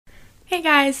Hey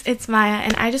guys, it's Maya,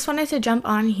 and I just wanted to jump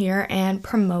on here and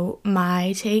promote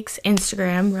My Takes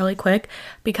Instagram really quick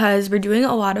because we're doing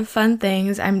a lot of fun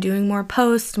things. I'm doing more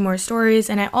posts, more stories,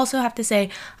 and I also have to say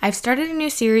I've started a new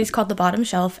series called The Bottom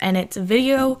Shelf, and it's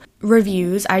video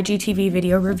reviews, IGTV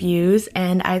video reviews,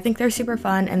 and I think they're super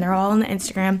fun, and they're all on the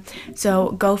Instagram.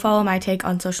 So go follow My Take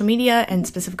on social media, and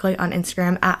specifically on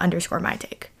Instagram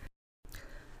 @_MyTake.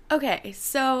 Okay,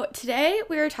 so today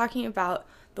we are talking about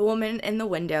The Woman in the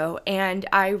Window, and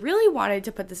I really wanted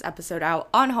to put this episode out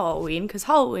on Halloween because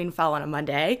Halloween fell on a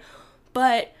Monday,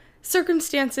 but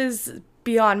circumstances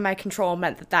beyond my control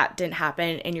meant that didn't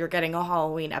happen, and you're getting a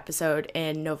Halloween episode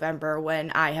in November when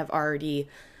I have already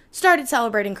started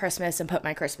celebrating Christmas and put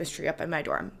my Christmas tree up in my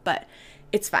dorm, but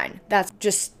it's fine. That's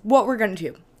just what we're gonna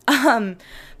do.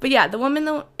 But yeah, The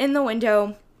Woman in the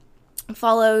Window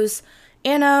follows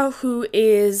Anna, who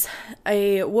is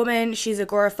a woman. She's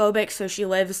agoraphobic, so she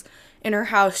lives in her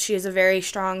house. She has a very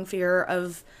strong fear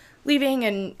of leaving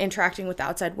and interacting with the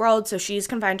outside world, so she's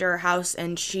confined to her house,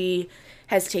 and she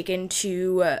has taken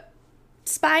to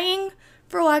spying,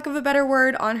 for lack of a better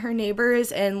word, on her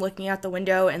neighbors and looking out the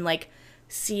window and,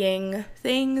 seeing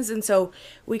things. And so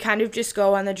we kind of just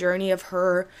go on the journey of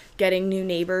her getting new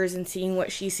neighbors and seeing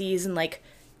what she sees, and,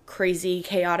 crazy,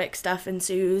 chaotic stuff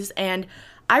ensues. And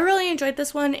I really enjoyed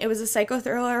this one. It was a psycho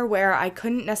thriller where I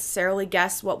couldn't necessarily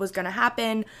guess what was going to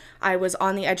happen. I was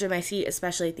on the edge of my seat,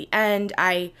 especially at the end.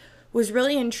 I was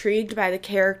really intrigued by the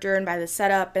character and by the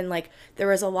setup, and there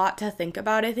was a lot to think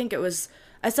about. I think it was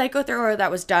a psycho thriller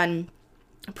that was done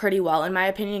pretty well, in my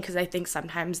opinion, because I think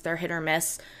sometimes they're hit or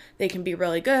miss. They can be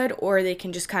really good, or they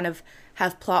can just kind of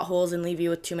have plot holes and leave you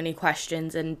with too many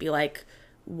questions and be like,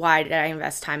 why did I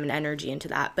invest time and energy into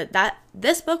that? But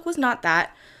this book was not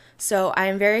that. So I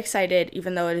am very excited,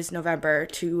 even though it is November,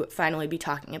 to finally be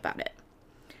talking about it.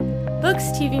 Books,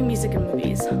 TV, music, and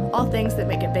movies. All things that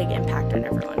make a big impact on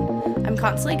everyone. I'm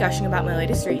constantly gushing about my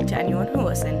latest read to anyone who will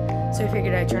listen, so I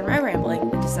figured I'd turn my rambling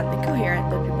into something coherent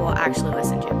that people will actually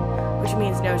listen to, which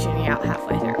means no tuning out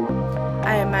halfway through.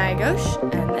 I am Maya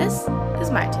Ghosh, and this is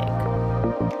My Take.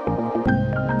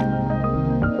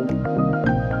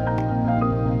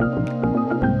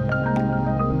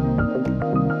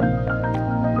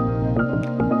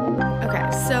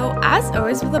 So, as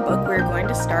always with a book, we're going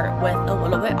to start with a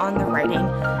little bit on the writing.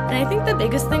 And I think the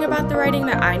biggest thing about the writing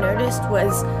that I noticed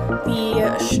was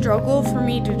the struggle for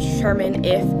me to determine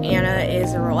if Anna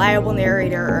is a reliable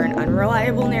narrator or an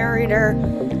unreliable narrator.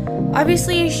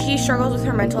 Obviously, she struggles with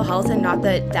her mental health, and not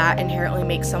that that inherently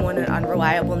makes someone an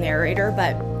unreliable narrator,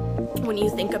 but when you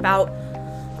think about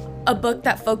a book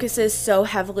that focuses so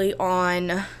heavily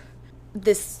on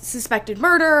this suspected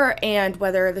murder and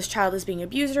whether this child is being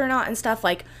abused or not and stuff,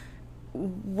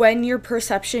 when your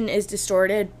perception is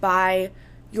distorted by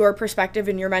your perspective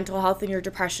and your mental health and your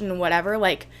depression and whatever,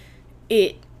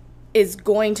 it is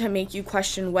going to make you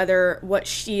question whether what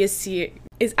she is seeing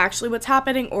is actually what's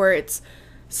happening, or it's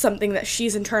something that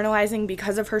she's internalizing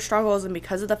because of her struggles and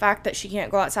because of the fact that she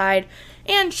can't go outside,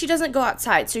 and she doesn't go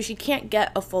outside, so she can't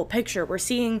get a full picture. We're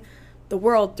seeing the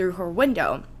world through her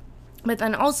window. But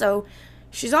then also,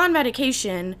 she's on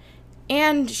medication,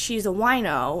 and she's a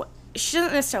wino. She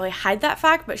doesn't necessarily hide that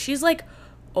fact, but she's,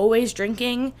 always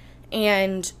drinking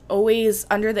and always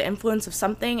under the influence of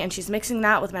something, and she's mixing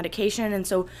that with medication. And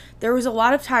so there was a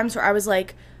lot of times where I was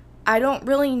like, I don't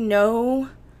really know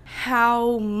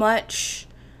how much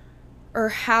or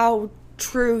how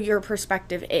true your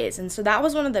perspective is. And so that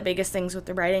was one of the biggest things with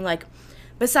the writing.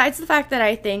 Besides the fact that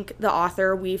I think the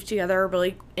author weaved together a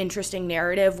really interesting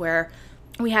narrative where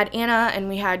we had Anna, and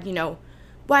we had,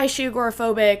 why is she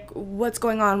agoraphobic, what's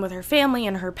going on with her family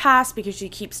and her past, because she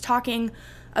keeps talking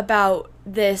about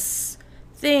this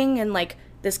thing and,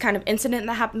 this kind of incident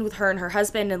that happened with her and her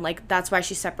husband, and, that's why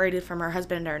she's separated from her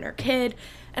husband and her kid.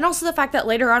 And also the fact that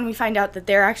later on we find out that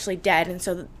they're actually dead, and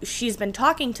so she's been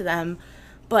talking to them,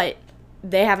 but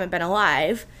they haven't been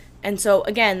alive. And so,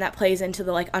 again, that plays into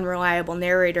the, unreliable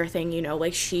narrator thing,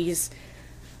 she's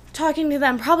talking to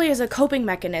them probably as a coping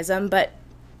mechanism, but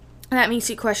that makes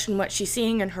you question what she's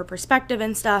seeing and her perspective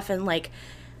and stuff. And,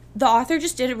 the author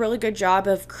just did a really good job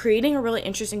of creating a really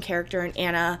interesting character in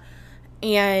Anna,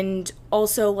 and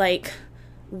also,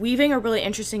 weaving a really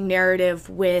interesting narrative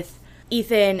with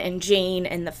Ethan and Jane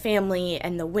and the family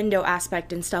and the window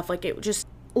aspect and stuff. It just,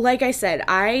 like I said,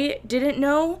 I didn't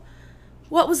know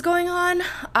what was going on.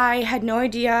 I had no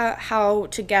idea how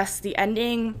to guess the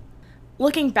ending.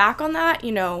 Looking back on that,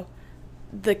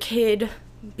 the kid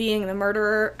being the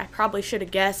murderer, I probably should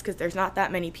have guessed because there's not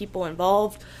that many people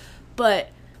involved. But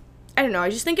I don't know, I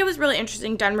just think it was really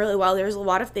interesting, done really well. There was a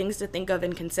lot of things to think of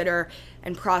and consider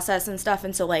and process and stuff.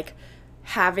 And so,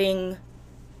 having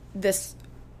this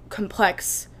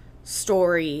complex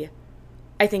story.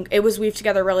 I think it was weaved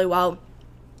together really well.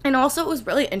 And also it was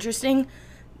really interesting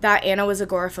that Anna was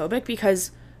agoraphobic,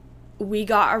 because we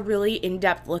got a really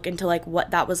in-depth look into like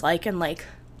what that was like. And like,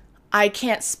 I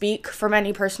can't speak from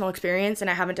any personal experience, and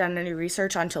I haven't done any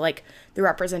research onto like the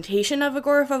representation of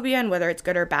agoraphobia and whether it's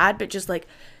good or bad, but just like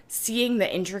seeing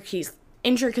the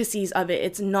intricacies of it,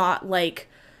 it's not like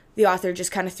the author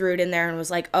just kind of threw it in there and was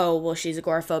like, oh, well, she's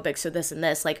agoraphobic, so this and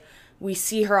this. Like, we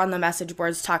see her on the message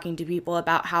boards talking to people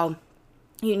about how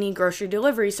you need grocery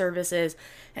delivery services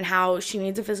and how she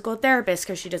needs a physical therapist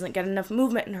because she doesn't get enough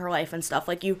movement in her life and stuff.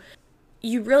 Like, you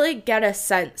really get a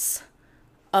sense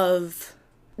of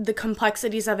the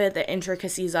complexities of it, the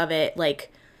intricacies of it.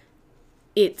 Like,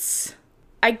 it's,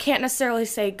 I can't necessarily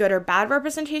say good or bad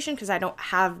representation because I don't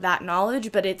have that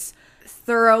knowledge, but it's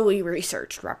thoroughly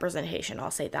researched representation,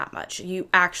 I'll say that much. You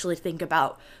actually think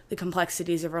about the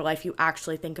complexities of her life. You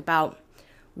actually think about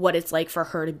what it's like for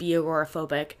her to be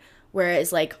agoraphobic.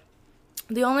 Whereas, like,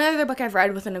 the only other book I've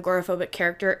read with an agoraphobic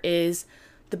character is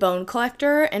The Bone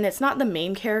Collector, and it's not the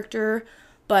main character,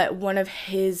 but one of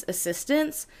his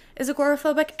assistants is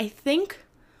agoraphobic, I think,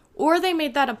 or they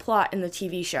made that a plot in the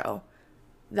TV show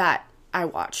that I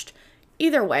watched.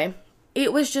 Either way,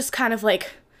 it was just kind of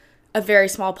like a very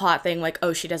small plot thing, like,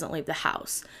 oh, she doesn't leave the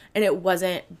house, and it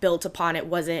wasn't built upon, it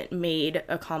wasn't made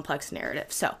a complex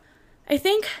narrative. So I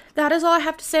think that is all I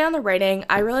have to say on the writing.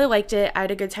 I really liked it. I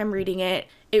had a good time reading it.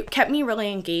 It kept me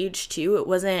really engaged too. It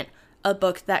wasn't a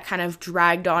book that kind of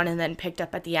dragged on and then picked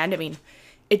up at the end. I mean,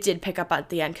 it did pick up at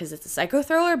the end because it's a psycho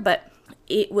thriller, but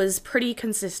it was pretty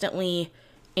consistently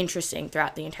interesting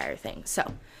throughout the entire thing.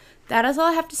 So that is all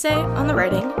I have to say on the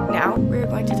writing. Now we're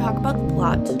going to talk about the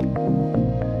plot.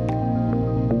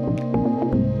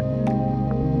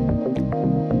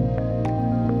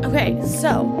 Okay,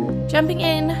 so jumping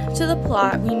in to the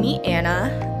plot, we meet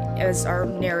Anna as our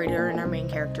narrator and our main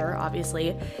character,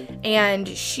 obviously, and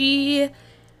she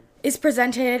is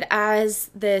presented as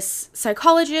this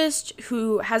psychologist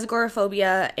who has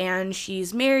agoraphobia, and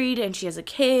she's married and she has a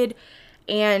kid,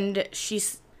 and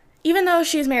even though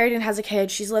she's married and has a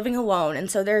kid, she's living alone. And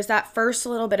so there's that first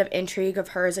little bit of intrigue of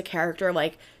her as a character,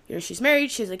 like, you know, she's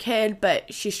married, she has a kid,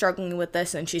 but she's struggling with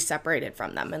this and she's separated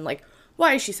from them, and like,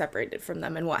 why is she separated from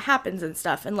them and what happens and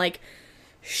stuff. And like,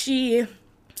 she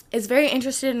is very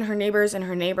interested in her neighbors in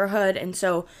her neighborhood, and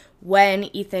so when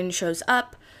Ethan shows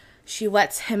up, she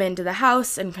lets him into the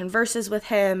house and converses with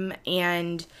him,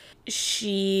 and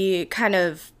she kind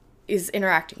of is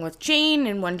interacting with Jane,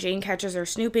 and when Jane catches her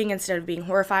snooping, instead of being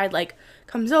horrified, like,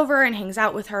 comes over and hangs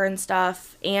out with her and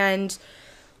stuff. And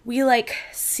we like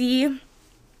see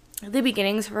the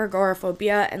beginnings of her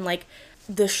agoraphobia and like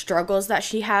the struggles that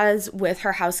she has with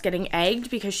her house getting egged,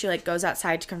 because she like goes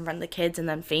outside to confront the kids and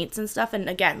then faints and stuff. And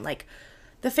again, like,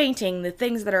 the fainting, the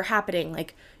things that are happening,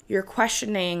 like, you're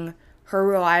questioning her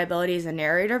reliability as a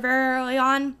narrator very early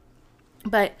on.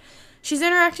 But she's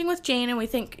interacting with Jane, and we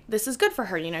think this is good for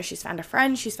her. You know, she's found a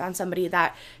friend, she's found somebody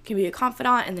that can be a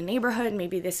confidant in the neighborhood.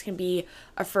 Maybe this can be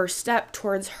a first step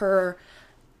towards her,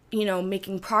 you know,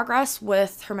 making progress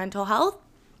with her mental health,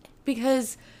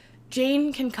 because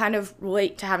Jane can kind of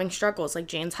relate to having struggles. Like,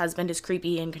 Jane's husband is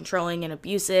creepy and controlling and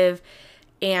abusive,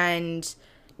 and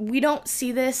we don't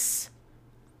see this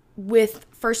with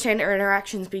firsthand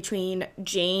interactions between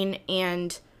Jane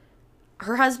and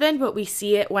her husband, but we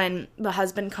see it when the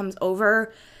husband comes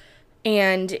over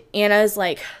and Anna's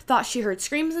like thought she heard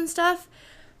screams and stuff,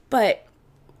 but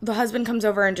the husband comes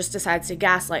over and just decides to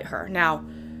gaslight her. Now,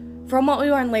 from what we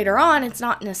learn later on, it's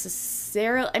not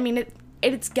necessarily, I mean,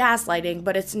 it's gaslighting,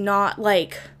 but it's not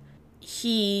like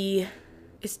he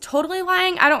is totally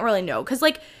lying. I don't really know, because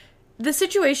like, the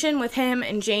situation with him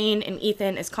and Jane and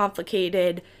Ethan is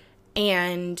complicated,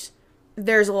 and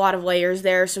there's a lot of layers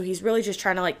there, so he's really just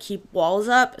trying to like keep walls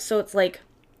up. So it's like,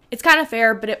 it's kind of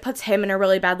fair, but it puts him in a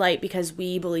really bad light because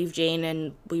we believe Jane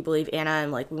and we believe Anna,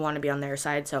 and like, we want to be on their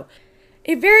side. So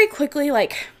it very quickly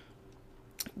like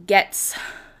gets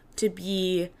to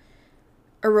be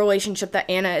a relationship that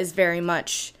Anna is very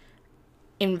much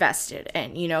invested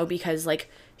in, you know, because like,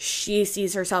 she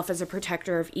sees herself as a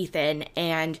protector of Ethan,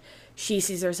 and she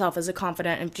sees herself as a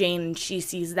confidant of Jane, and she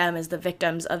sees them as the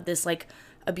victims of this like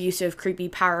abusive, creepy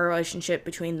power relationship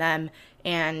between them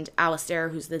and Alistair,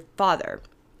 who's the father.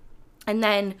 And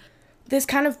then this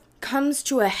kind of comes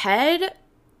to a head.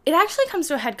 It actually comes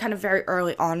to a head kind of very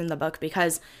early on in the book,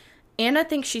 because Anna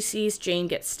thinks she sees Jane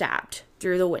get stabbed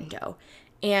through the window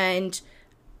and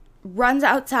runs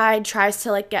outside, tries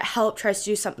to like get help, tries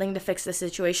to do something to fix the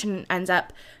situation, and ends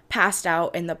up passed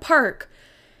out in the park.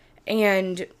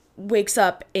 And wakes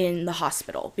up in the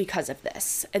hospital because of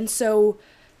this. And so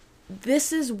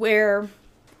this is where,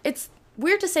 it's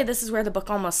weird to say this is where the book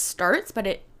almost starts, but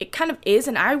it kind of is.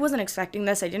 And I wasn't expecting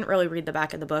this. I didn't really read the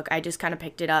back of the book. I just kind of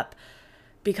picked it up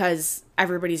because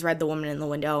everybody's read The Woman in the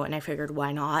Window, and I figured,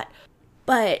 why not?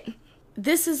 But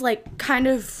this is like kind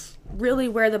of really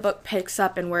where the book picks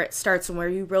up and where it starts and where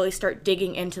you really start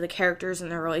digging into the characters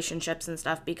and their relationships and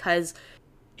stuff, because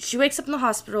she wakes up in the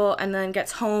hospital and then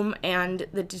gets home and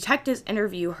the detectives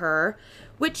interview her,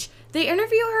 which they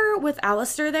interview her with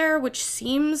Alistair there, which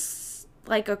seems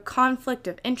like a conflict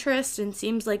of interest and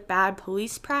seems like bad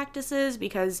police practices,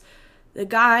 because the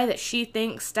guy that she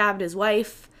thinks stabbed his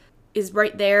wife is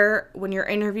right there when you're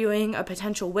interviewing a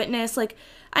potential witness. Like,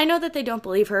 I know that they don't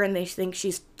believe her and they think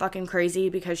she's fucking crazy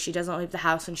because she doesn't leave the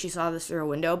house and she saw this through a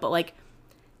window, but like,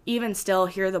 even still,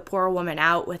 hear the poor woman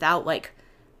out without like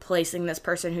placing this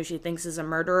person who she thinks is a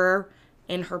murderer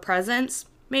in her presence,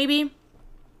 maybe.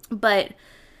 But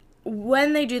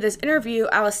when they do this interview,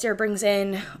 Alistair brings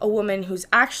in a woman who's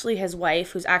actually his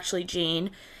wife, who's actually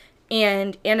Jane,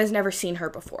 and Anna's never seen her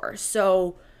before.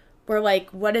 So we're like,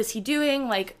 what is he doing?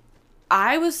 Like,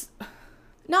 I was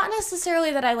not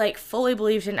necessarily that I like fully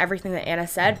believed in everything that Anna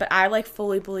said, but I like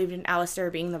fully believed in Alistair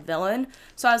being the villain.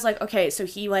 So I was like, okay, so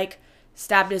he like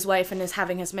stabbed his wife and is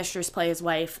having his mistress play his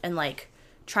wife and like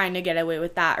trying to get away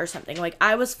with that or something. Like,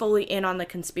 I was fully in on the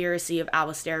conspiracy of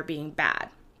Alistair being bad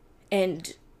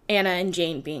and Anna and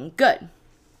Jane being good.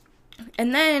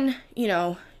 And then, you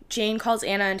know, Jane calls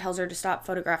Anna and tells her to stop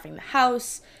photographing the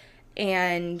house,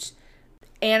 and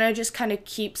Anna just kind of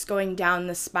keeps going down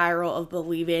the spiral of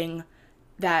believing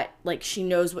that, like, she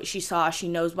knows what she saw, she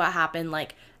knows what happened,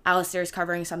 like, Alistair's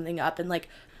covering something up, and, like,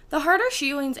 the harder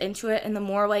she leans into it and the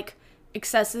more, like,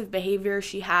 excessive behavior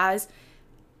she has,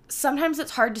 sometimes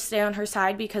it's hard to stay on her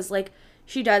side, because, like,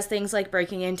 she does things like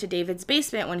breaking into David's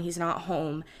basement when he's not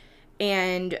home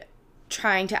and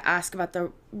trying to ask about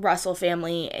the Russell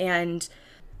family, and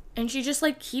she just,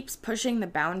 like, keeps pushing the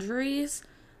boundaries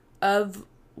of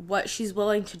what she's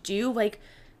willing to do. Like,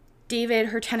 David,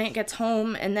 her tenant, gets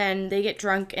home and then they get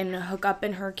drunk and hook up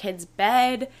in her kid's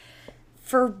bed.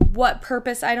 For what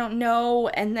purpose, I don't know.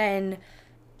 And then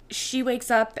she wakes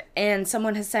up and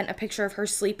someone has sent a picture of her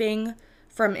sleeping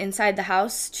from inside the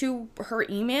house to her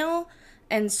email.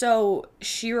 And so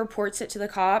she reports it to the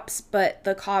cops, but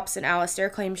the cops and Alistair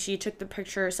claim she took the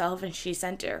picture herself and she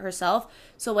sent it herself.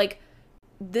 So, like,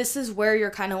 this is where you're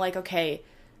kind of like, okay,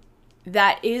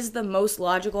 that is the most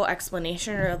logical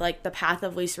explanation, or like the path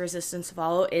of least resistance to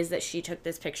follow, is that she took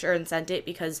this picture and sent it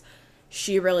because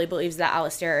she really believes that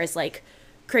Alistair is like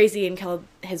crazy and killed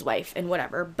his wife and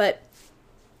whatever. But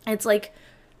it's like,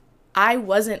 I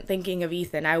wasn't thinking of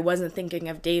Ethan, I wasn't thinking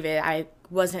of David, I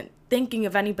wasn't thinking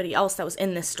of anybody else that was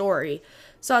in this story.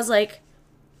 So I was like,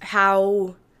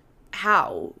 how,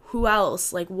 who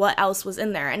else, like, what else was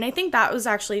in there? And I think that was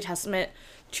actually a testament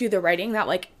to the writing, that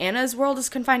like Anna's world is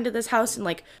confined to this house, and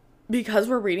like, because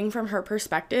we're reading from her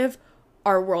perspective,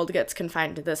 our world gets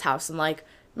confined to this house. And like,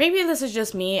 maybe this is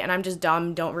just me and I'm just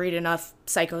dumb, don't read enough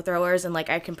psycho thrillers, and like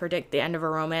I can predict the end of a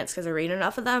romance because I read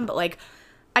enough of them, but like,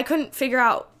 I couldn't figure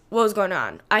out what was going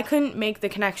on. I couldn't make the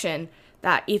connection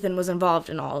that Ethan was involved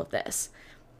in all of this.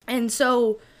 And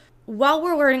so while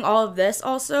we're learning all of this,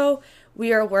 also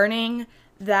we are learning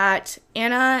that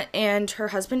Anna and her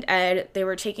husband Ed, they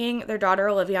were taking their daughter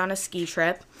Olivia on a ski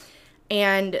trip,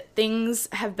 and things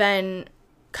have been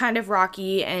kind of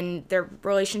rocky and their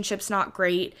relationship's not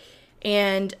great,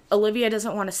 and Olivia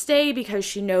doesn't want to stay because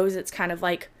she knows it's kind of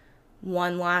like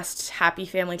one last happy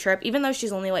family trip. Even though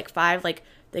she's only like 5, like,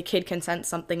 the kid can sense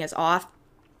something is off.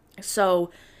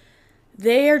 So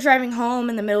they are driving home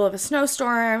in the middle of a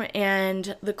snowstorm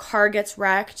and the car gets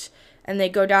wrecked, and they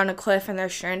go down a cliff and they're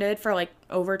stranded for like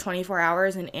over 24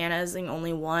 hours, and Anna's the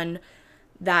only one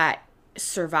that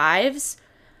survives.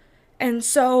 And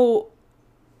so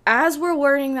as we're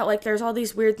learning that like there's all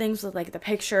these weird things with like the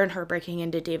picture and her breaking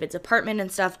into David's apartment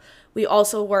and stuff, we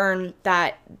also learn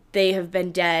that they have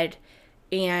been dead,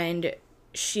 and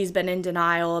she's been in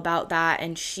denial about that,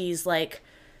 and she's like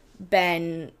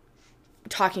been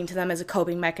talking to them as a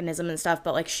coping mechanism and stuff,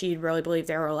 but like she really believed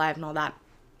they were alive and all that.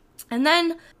 And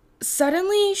then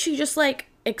suddenly she just like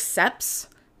accepts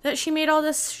that she made all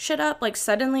this shit up. Like,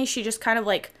 suddenly she just kind of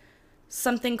like,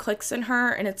 something clicks in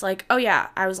her and it's like, oh yeah,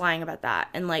 I was lying about that,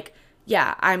 and like,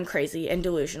 yeah, I'm crazy and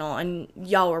delusional and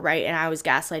y'all were right and I was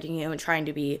gaslighting you and trying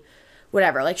to be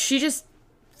whatever. Like, she just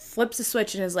flips a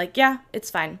switch and is like, yeah, it's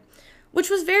fine,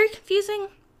 which was very confusing.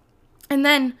 And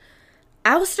then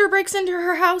Alistair breaks into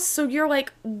her house, so you're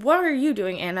like, what are you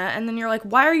doing, Anna? And then you're like,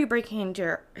 why are you breaking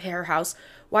into her house?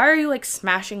 Why are you like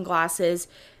smashing glasses?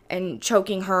 and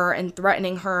choking her and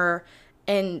threatening her.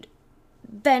 And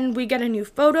then we get a new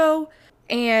photo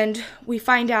and we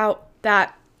find out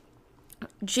that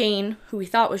Jane, who we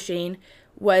thought was Jane,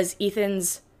 was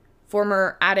Ethan's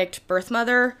former addict birth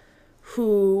mother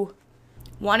who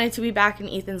wanted to be back in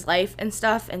Ethan's life and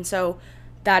stuff. And so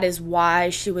that is why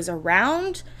she was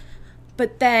around.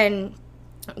 But then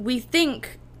we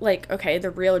think, like, okay, the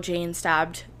real Jane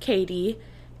stabbed Katie,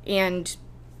 and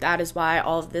that is why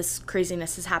all of this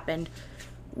craziness has happened.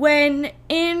 When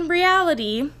in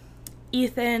reality,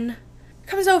 Ethan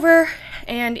comes over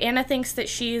and Anna thinks that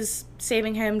she's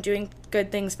saving him, doing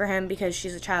good things for him because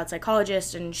she's a child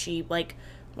psychologist and she, like,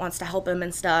 wants to help him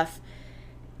and stuff.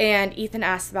 And Ethan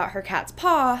asks about her cat's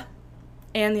paw,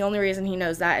 and the only reason he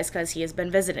knows that is because he has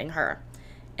been visiting her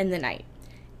in the night.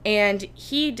 And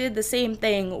he did the same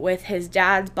thing with his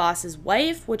dad's boss's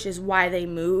wife, which is why they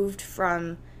moved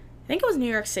from, I think it was New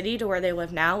York City, to where they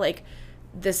live now. Like,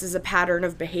 this is a pattern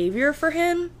of behavior for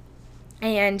him.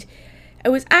 And it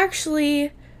was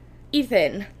actually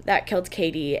Ethan that killed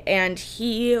Katie, and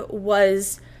he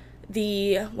was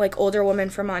the, like, older woman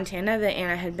from Montana that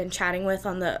Anna had been chatting with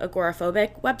on the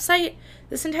agoraphobic website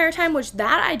this entire time, which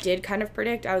that I did kind of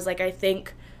predict. I was like, I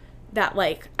think that,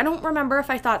 like, I don't remember if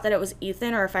I thought that it was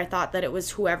Ethan or if I thought that it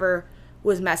was whoever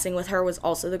was messing with her was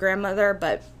also the grandmother,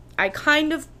 but I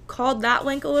kind of called that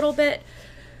link a little bit.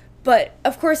 But,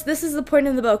 of course, this is the point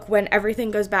in the book when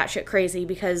everything goes batshit crazy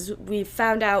because we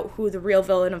found out who the real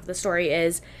villain of the story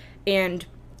is, and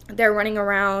they're running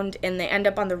around and they end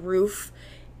up on the roof,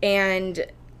 and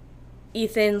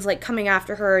Ethan's, like, coming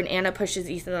after her, and Anna pushes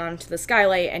Ethan onto the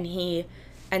skylight, and he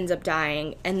ends up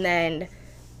dying. And then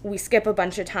we skip a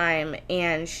bunch of time,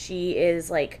 and she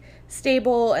is, like,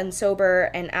 stable and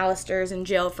sober, and Alistair's in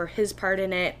jail for his part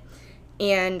in it,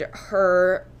 and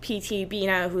her PT,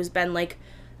 Bina, who's been, like,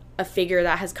 a figure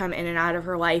that has come in and out of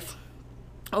her life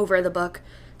over the book,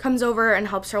 comes over and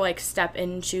helps her, like, step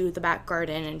into the back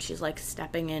garden, and she's, like,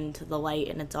 stepping into the light,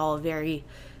 and it's all very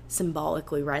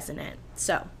symbolically resonant.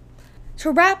 So, to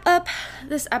wrap up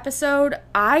this episode,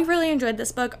 I really enjoyed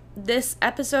this book. This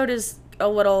episode is a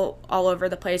little all over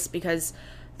the place because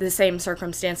the same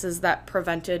circumstances that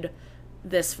prevented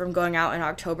this from going out in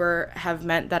October have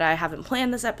meant that I haven't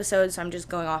planned this episode, so I'm just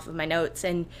going off of my notes,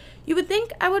 and you would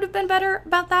think I would have been better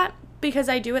about that because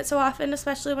I do it so often,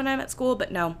 especially when I'm at school,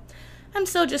 but no. I'm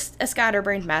still just a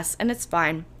scatterbrained mess, and it's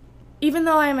fine. Even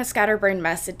though I am a scatterbrained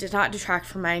mess, it did not detract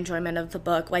from my enjoyment of the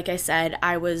book. Like I said,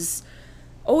 I was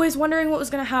always wondering what was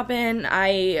going to happen.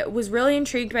 I was really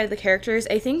intrigued by the characters.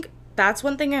 I think that's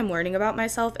one thing I'm learning about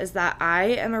myself is that I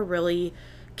am a really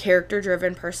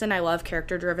character-driven person. I love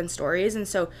character-driven stories, and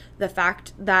so the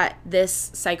fact that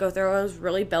this psycho thriller was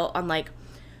really built on, like,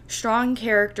 strong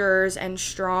characters and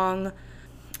strong,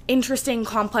 interesting,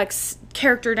 complex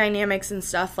character dynamics and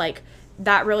stuff, like,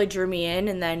 that really drew me in,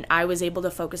 and then I was able to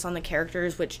focus on the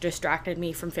characters, which distracted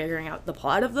me from figuring out the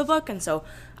plot of the book, and so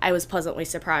I was pleasantly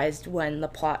surprised when the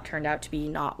plot turned out to be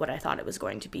not what I thought it was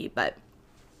going to be. But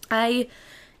I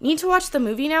need to watch the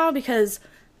movie now because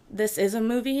this is a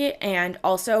movie, and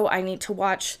also I need to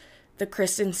watch the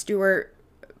Kristen Stewart,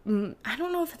 I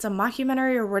don't know if it's a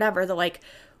mockumentary or whatever, the, like,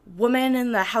 woman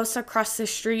in the house across the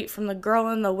street from the girl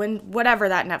in the window, whatever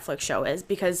that Netflix show is,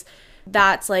 because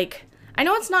that's, like, I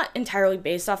know it's not entirely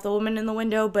based off the woman in the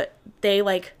window, but they,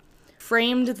 like,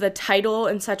 framed the title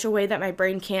in such a way that my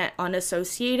brain can't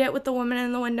unassociate it with the woman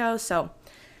in the window, so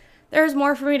there's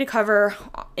more for me to cover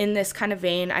in this kind of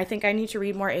vein. I think I need to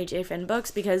read more A.J. Finn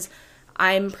books because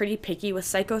I'm pretty picky with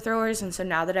psycho thrillers, and so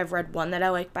now that I've read one that I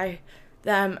like by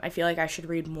them, I feel like I should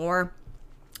read more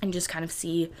and just kind of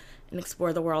see and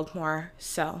explore the world more.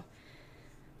 So,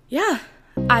 yeah.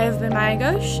 I have been Maya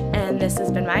Ghosh, and this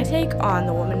has been my take on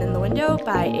The Woman in the Window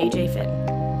by A.J.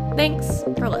 Finn. Thanks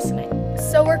for listening.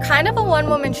 So we're kind of a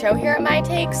one-woman show here at My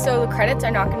Take, so the credits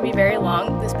are not going to be very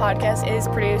long. This podcast is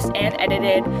produced and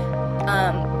edited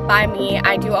by me.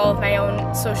 I do all of my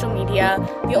own social media.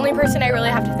 The only person I really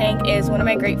have to thank is one of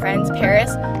my great friends,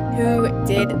 Paris, who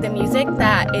did the music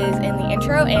that is in the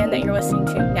intro and that you're listening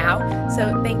to now.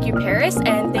 So thank you, Paris,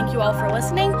 and thank you all for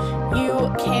listening.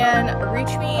 You can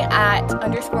reach me at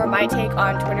 _mytake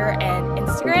on Twitter and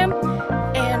Instagram.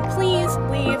 And please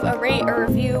leave a rate or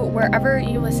review wherever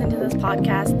you listen to this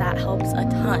podcast. That helps a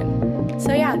ton.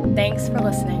 So yeah, thanks for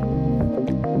listening.